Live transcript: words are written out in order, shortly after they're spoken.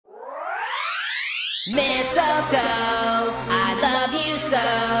Mistletoe, I love you so.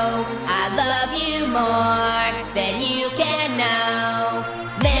 I love you more than you can know.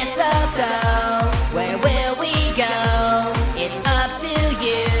 Mistletoe, where will we go? It's up to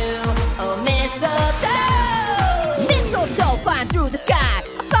you, oh mistletoe. Mistletoe flying through the sky,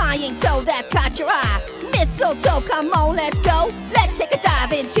 a flying toe that's caught your eye. Mistletoe, come on, let's go. Let's take a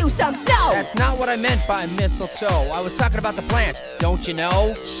dive into some snow. That's not what I meant by mistletoe. I was talking about the plant, don't you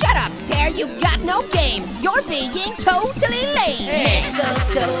know? Shut up, Pear, you got no game. You're being totally lame. Hey.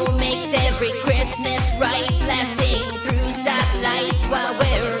 Mistletoe makes every Christmas right, blasting through stoplights while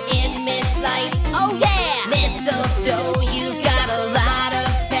we're in midlife. Oh yeah! Mistletoe, you got a lot of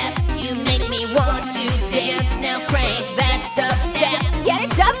pep. You make me want to dance. Now crank that dubstep. Get it,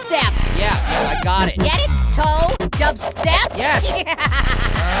 dubstep? Yeah, I got it. Get it, toe? Dubstep? Yes.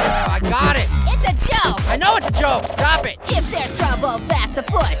 I got it. It's a joke. I know it's a joke. Stop it. If there's trouble that's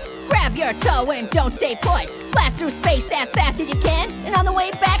afoot, grab your toe and don't stay put. Blast through space as fast as you can, and on the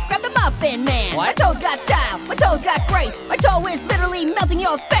way back, grab the Muffin Man. What? My toe's got style, my toe's got grace. My toe is literally melting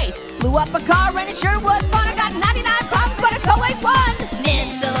your face. Blew up a car and it sure was fun. I got